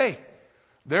Lord, hey,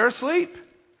 they're asleep.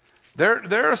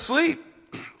 They're asleep.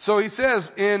 So he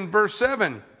says in verse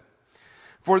 7,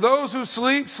 for those who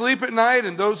sleep, sleep at night,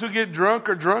 and those who get drunk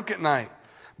are drunk at night.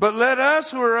 But let us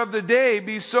who are of the day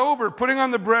be sober, putting on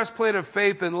the breastplate of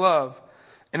faith and love,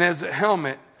 and as a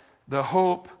helmet, the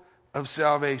hope of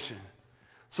salvation.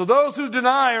 So those who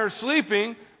deny are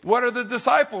sleeping. What are the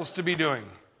disciples to be doing?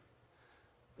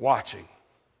 Watching.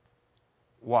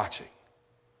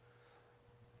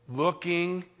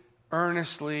 Looking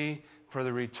earnestly for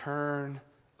the return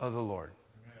of the Lord.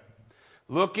 Amen.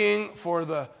 Looking for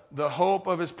the hope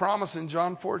of his promise in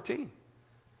John 14.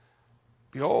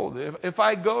 Behold, if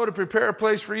I go to prepare a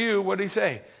place for you, what did he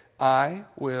say? I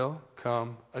will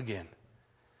come again.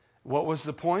 What was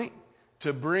the point?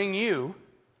 To bring you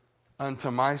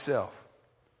unto myself,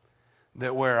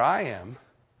 that where I am,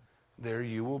 there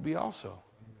you will be also.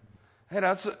 Hey,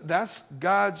 that's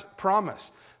God's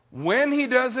promise. When he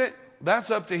does it,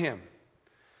 that's up to him.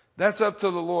 That's up to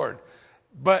the Lord.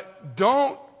 But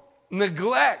don't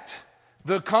neglect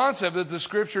the concept that the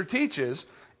Scripture teaches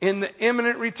in the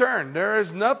imminent return. There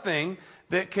is nothing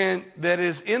that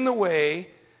is in the way,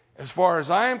 as far as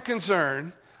I am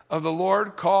concerned, of the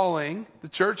Lord calling the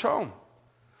church home.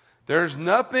 There's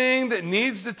nothing that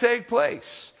needs to take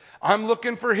place. I'm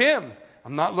looking for him.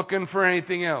 I'm not looking for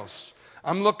anything else.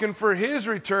 I'm looking for his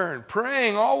return,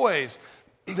 praying always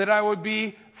that I would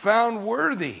be found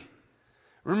worthy.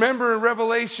 Remember in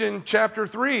Revelation chapter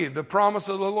 3, the promise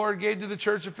of the Lord gave to the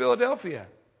church of Philadelphia,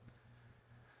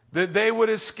 that they would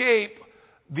escape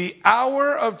the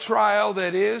hour of trial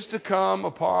that is to come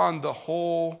upon the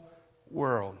whole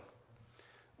world.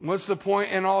 What's the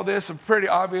point in all this? It's pretty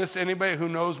obvious. Anybody who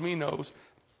knows me knows.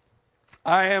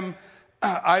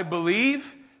 I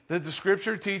believe that the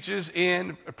Scripture teaches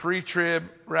in a pre-trib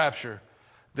rapture,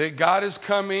 that God is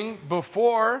coming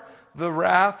before the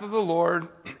wrath of the Lord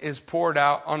is poured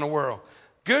out on the world.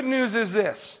 Good news is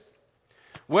this: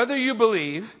 whether you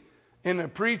believe in a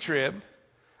pre-trib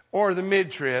or the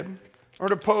mid-trib or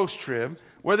the post-trib,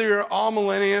 whether you're an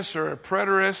all-millennialist or a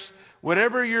preterist,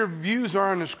 whatever your views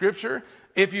are on the Scripture,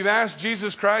 if you've asked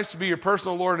Jesus Christ to be your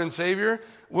personal Lord and Savior,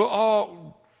 we'll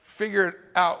all figure it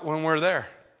out when we're there.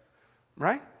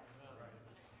 Right?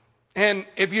 And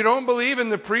if you don't believe in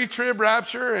the pre-trib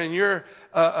rapture and you're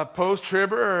a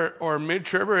post-tribber or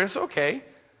mid-tribber, it's okay.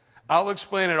 I'll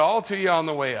explain it all to you on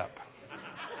the way up.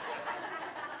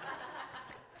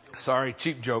 Sorry,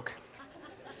 cheap joke.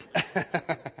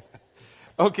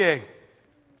 Okay,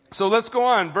 so let's go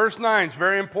on. Verse 9 is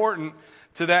very important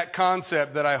to that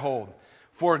concept that I hold.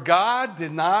 For God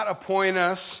did not appoint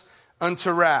us unto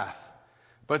wrath,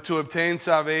 but to obtain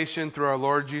salvation through our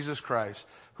Lord Jesus Christ,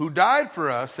 who died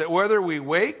for us, that whether we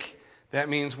wake, that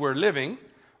means we're living,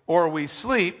 or we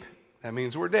sleep, that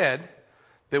means we're dead,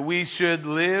 that we should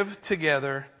live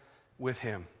together with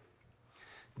him.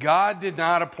 God did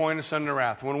not appoint us unto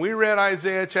wrath. When we read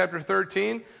Isaiah chapter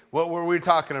 13, what were we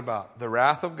talking about? The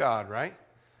wrath of God, right?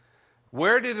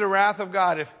 Where did the wrath of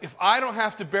God, if I don't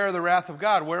have to bear the wrath of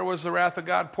God, where was the wrath of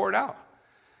God poured out?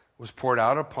 It was poured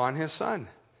out upon his Son.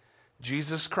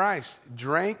 Jesus Christ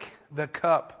drank the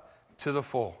cup to the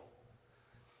full.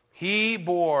 He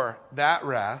bore that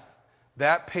wrath,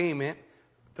 that payment,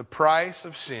 the price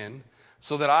of sin,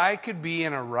 so that I could be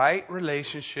in a right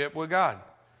relationship with God.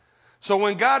 So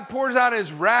when God pours out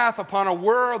his wrath upon a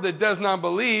world that does not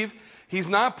believe, he's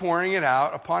not pouring it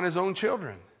out upon his own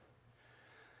children.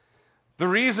 The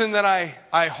reason that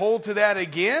I hold to that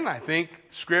again, I think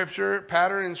Scripture,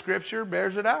 pattern in Scripture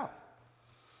bears it out.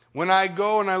 When I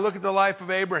go and I look at the life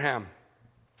of Abraham,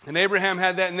 and Abraham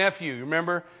had that nephew. You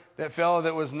remember that fellow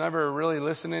that was never really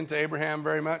listening to Abraham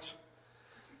very much?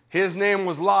 His name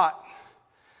was Lot.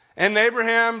 And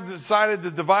Abraham decided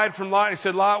to divide from Lot. He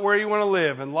said, Lot, where do you want to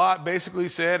live? And Lot basically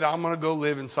said, I'm going to go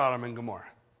live in Sodom and Gomorrah.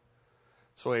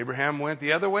 So Abraham went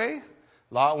the other way.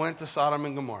 Lot went to Sodom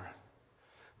and Gomorrah.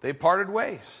 They parted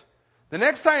ways. The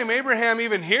next time Abraham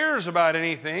even hears about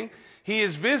anything, he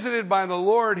is visited by the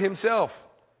Lord himself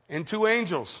and 2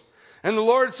 angels. And the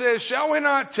Lord says, shall we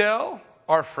not tell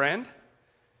our friend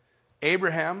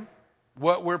Abraham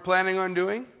what we're planning on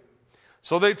doing?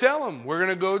 So they tell him, we're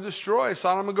going to go destroy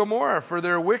Sodom and Gomorrah, for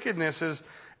their wickedness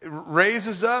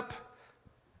raises up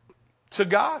to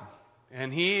God,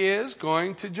 and he is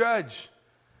going to judge.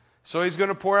 So he's going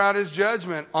to pour out his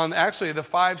judgment on actually the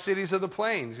 5 cities of the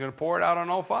plain. He's going to pour it out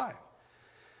on all 5.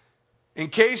 In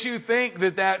case you think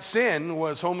that sin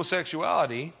was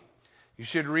homosexuality, you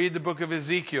should read the book of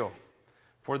Ezekiel.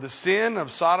 For the sin of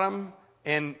Sodom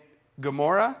and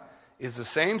Gomorrah is the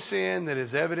same sin that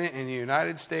is evident in the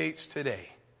United States today.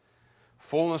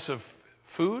 Fullness of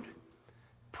food,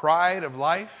 pride of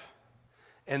life,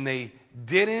 and they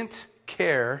didn't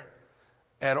care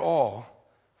at all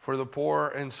for the poor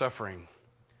and suffering.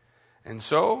 And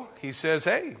so he says,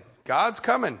 hey, God's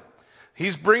coming.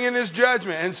 He's bringing his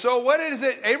judgment. And so what is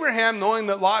it? Abraham, knowing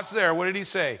that Lot's there, what did he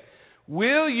say?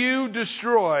 Will you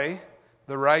destroy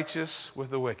the righteous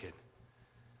with the wicked?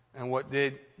 And what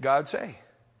did God say?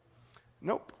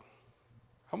 Nope.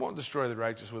 I won't destroy the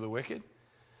righteous with the wicked.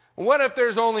 What if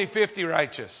there's only 50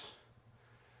 righteous?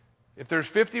 If there's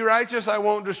 50 righteous, I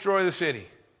won't destroy the city.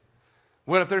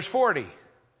 What if there's 40,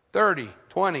 30,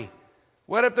 20?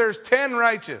 What if there's 10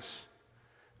 righteous?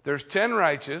 If there's 10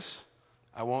 righteous,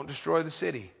 I won't destroy the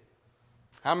city.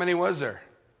 How many was there?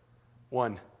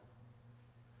 1.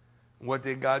 What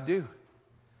did God do?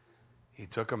 He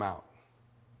took them out.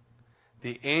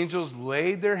 The angels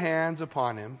laid their hands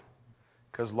upon him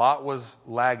because Lot was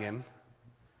lagging,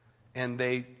 and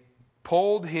they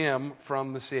pulled him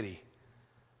from the city.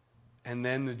 And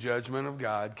then the judgment of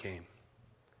God came.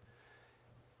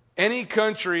 Any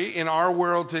country in our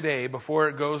world today, before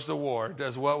it goes to war,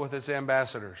 does what with its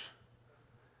ambassadors?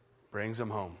 Brings them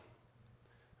home.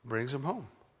 Brings them home.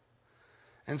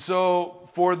 And so,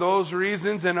 for those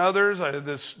reasons and others,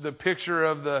 the picture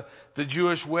of the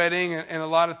Jewish wedding and a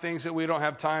lot of things that we don't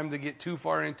have time to get too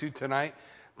far into tonight,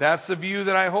 that's the view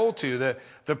that I hold to.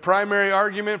 The primary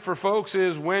argument for folks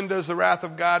is, when does the wrath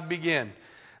of God begin?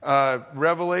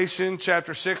 Revelation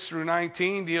chapter 6 through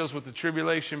 19 deals with the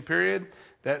tribulation period,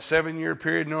 that 7-year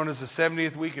period known as the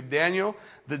 70th week of Daniel.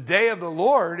 The day of the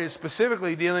Lord is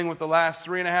specifically dealing with the last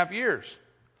 3.5 years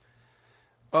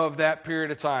of that period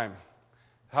of time.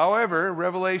 However,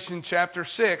 Revelation chapter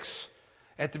 6,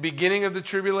 at the beginning of the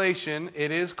tribulation,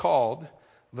 it is called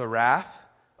the wrath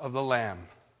of the Lamb.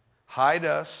 Hide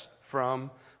us from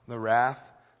the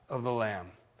wrath of the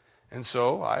Lamb. And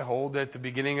so I hold that the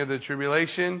beginning of the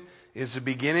tribulation is the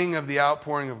beginning of the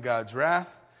outpouring of God's wrath.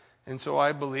 And so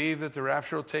I believe that the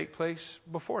rapture will take place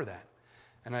before that.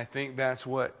 And I think that's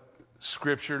what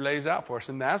Scripture lays out for us.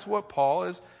 And that's what Paul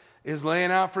is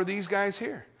laying out for these guys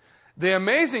here. The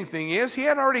amazing thing is, he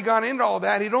had already gone into all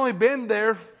that. He'd only been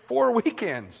there 4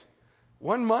 weekends,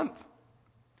 1 month.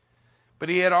 But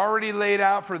he had already laid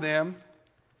out for them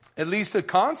at least a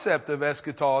concept of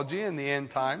eschatology in the end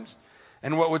times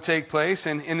and what would take place.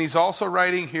 And he's also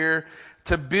writing here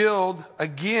to build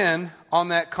again on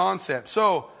that concept.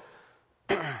 So,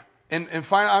 And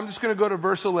finally, I'm just going to go to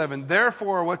verse 11.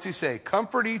 Therefore, what's he say?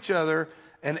 Comfort each other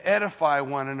and edify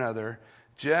one another,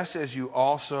 just as you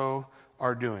also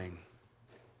are doing.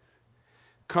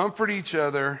 Comfort each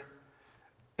other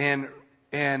and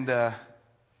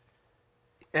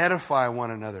edify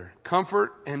one another.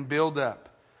 Comfort and build up.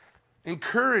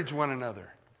 Encourage one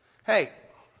another. Hey,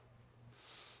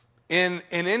 in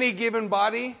any given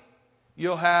body,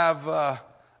 you'll have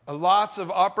lots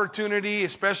of opportunity,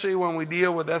 especially when we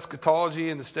deal with eschatology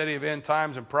and the study of end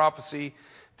times and prophecy,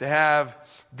 to have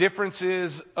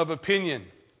differences of opinion.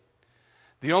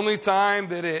 The only time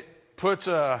that it puts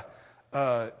a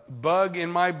bug in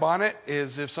my bonnet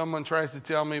is if someone tries to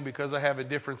tell me because I have a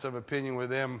difference of opinion with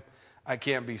them, I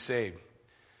can't be saved.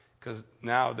 Because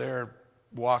now they're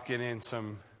walking in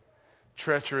some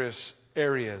treacherous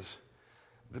areas.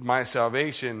 My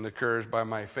salvation occurs by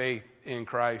my faith in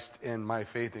Christ and my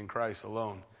faith in Christ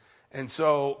alone. And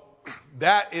so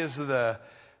that is the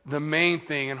main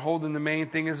thing, and holding the main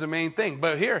thing is the main thing.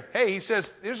 But here, hey, he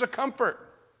says, here's a comfort.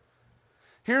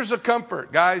 Here's a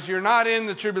comfort. Guys, you're not in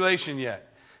the tribulation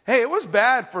yet. Hey, it was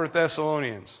bad for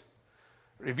Thessalonians.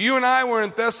 If you and I were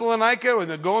in Thessalonica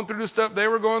and going through the stuff they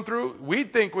were going through,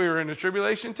 we'd think we were in the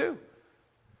tribulation too.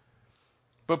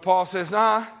 But Paul says,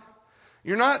 nah,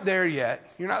 you're not there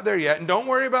yet. You're not there yet. And don't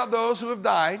worry about those who have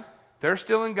died. They're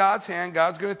still in God's hand.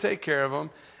 God's going to take care of them.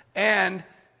 And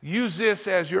use this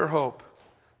as your hope.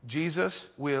 Jesus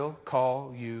will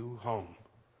call you home.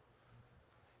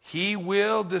 He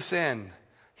will descend.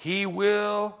 He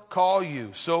will call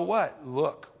you. So what?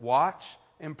 Look, watch,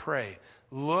 and pray.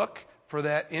 Look for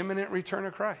that imminent return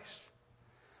of Christ.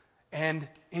 And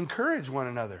encourage one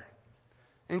another.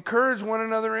 Encourage one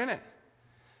another in it.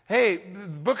 Hey, the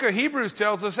book of Hebrews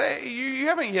tells us, hey, you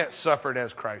haven't yet suffered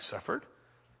as Christ suffered.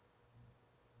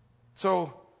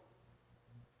 So,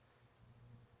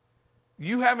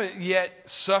 you haven't yet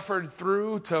suffered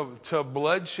through to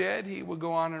bloodshed, he would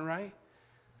go on and write.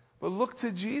 But look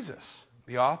to Jesus,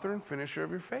 the author and finisher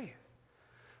of your faith,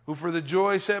 who for the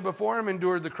joy set before him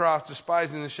endured the cross,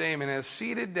 despising the shame, and has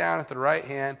seated down at the right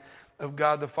hand of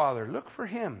God the Father. Look for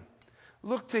him.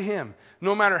 Look to him.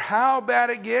 No matter how bad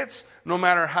it gets, no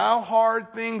matter how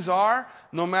hard things are,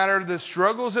 no matter the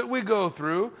struggles that we go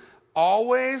through,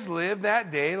 always live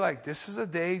that day like this is a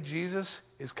day Jesus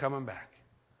is coming back.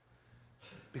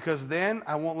 Because then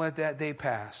I won't let that day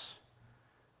pass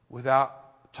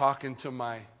without talking to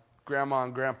my grandma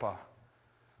and grandpa,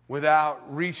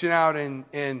 without reaching out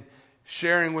and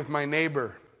sharing with my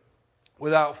neighbor,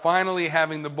 without finally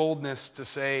having the boldness to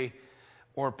say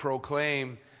or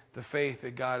proclaim the faith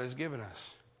that God has given us.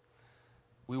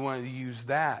 We want to use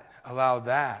that, allow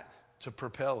that to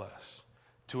propel us,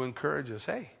 to encourage us.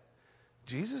 Hey,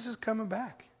 Jesus is coming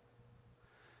back.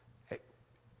 Hey,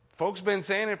 folks been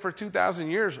saying it for 2,000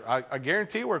 years. I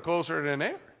guarantee we're closer than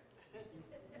ever.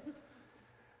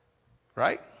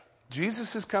 Right?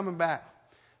 Jesus is coming back.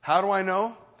 How do I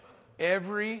know?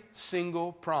 Every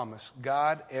single promise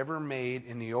God ever made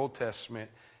in the Old Testament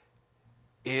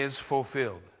is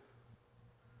fulfilled.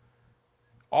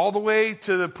 All the way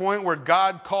to the point where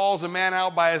God calls a man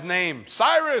out by his name.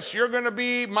 Cyrus, you're going to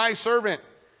be my servant.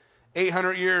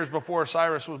 800 years before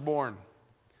Cyrus was born.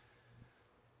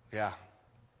 Yeah.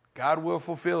 God will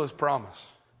fulfill his promise.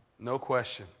 No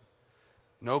question.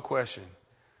 No question.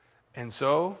 And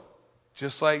so,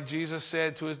 just like Jesus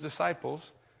said to his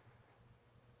disciples,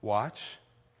 watch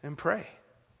and pray.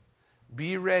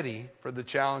 Be ready for the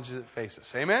challenges that face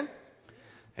us. Amen?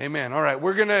 Amen. All right,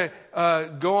 we're going to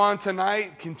go on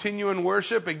tonight, continue in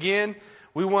worship. Again,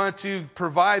 we want to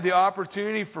provide the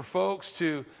opportunity for folks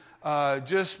to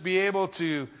just be able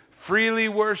to freely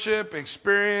worship,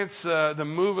 experience the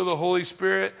move of the Holy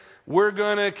Spirit. We're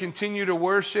going to continue to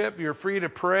worship. You're free to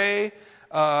pray,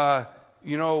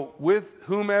 with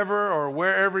whomever or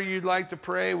wherever you'd like to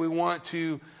pray. We want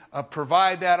to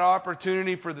provide that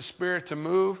opportunity for the Spirit to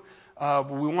move.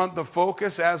 We want the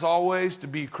focus, as always, to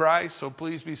be Christ, so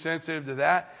please be sensitive to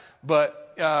that.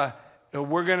 But I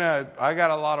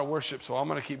got a lot of worship, so I'm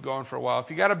going to keep going for a while. If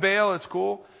you got to bail, it's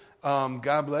cool.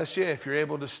 God bless you. If you're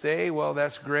able to stay, well,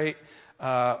 that's great.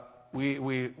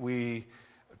 We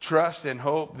trust and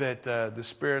hope that the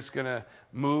Spirit's going to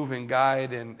move and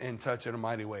guide and touch in a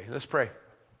mighty way. Let's pray.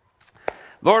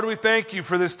 Lord, we thank you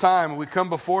for this time. We come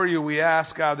before you. We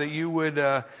ask, God, that you would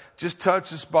just touch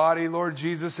this body, Lord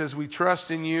Jesus, as we trust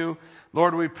in you.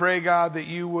 Lord, we pray, God, that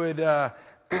you would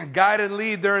guide and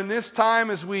lead during this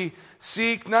time as we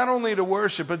seek not only to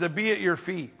worship, but to be at your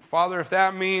feet. Father, if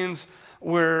that means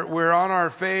we're on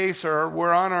our face or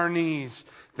we're on our knees,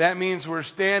 that means we're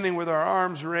standing with our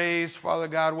arms raised, Father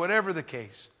God, whatever the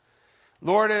case.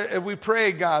 Lord, we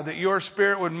pray, God, that your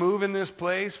Spirit would move in this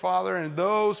place, Father, and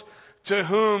those to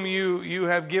whom you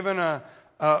have given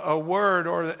a word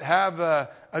or that have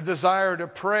a desire to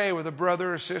pray with a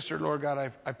brother or sister, Lord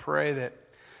God, I pray that,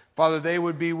 Father, they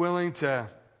would be willing to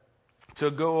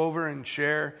go over and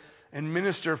share and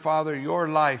minister, Father, your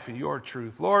life and your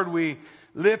truth. Lord, we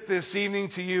lift this evening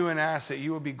to you and ask that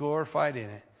you will be glorified in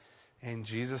it. In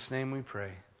Jesus' name we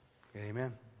pray.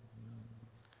 Amen.